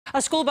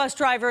A school bus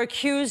driver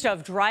accused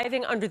of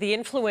driving under the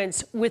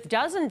influence with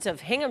dozens of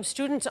Hingham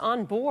students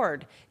on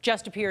board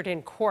just appeared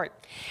in court.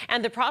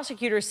 And the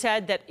prosecutor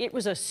said that it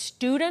was a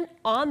student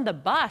on the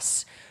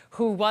bus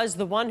who was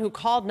the one who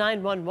called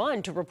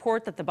 911 to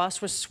report that the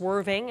bus was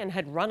swerving and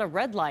had run a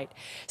red light.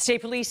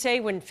 State police say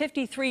when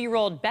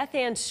 53-year-old Beth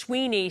Ann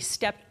Sweeney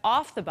stepped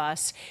off the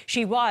bus,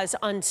 she was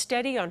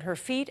unsteady on her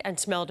feet and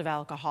smelled of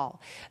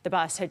alcohol. The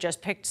bus had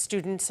just picked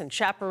students and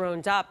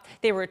chaperones up.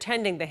 They were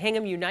attending the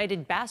Hingham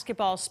United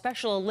Basketball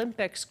Special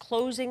Olympics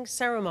closing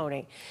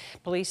ceremony.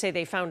 Police say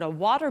they found a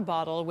water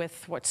bottle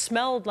with what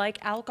smelled like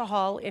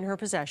alcohol in her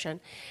possession.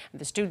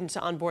 The students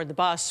on board the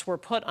bus were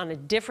put on a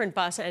different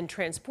bus and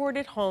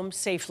transported home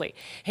safely.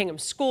 Hingham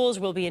schools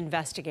will be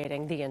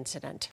investigating the incident.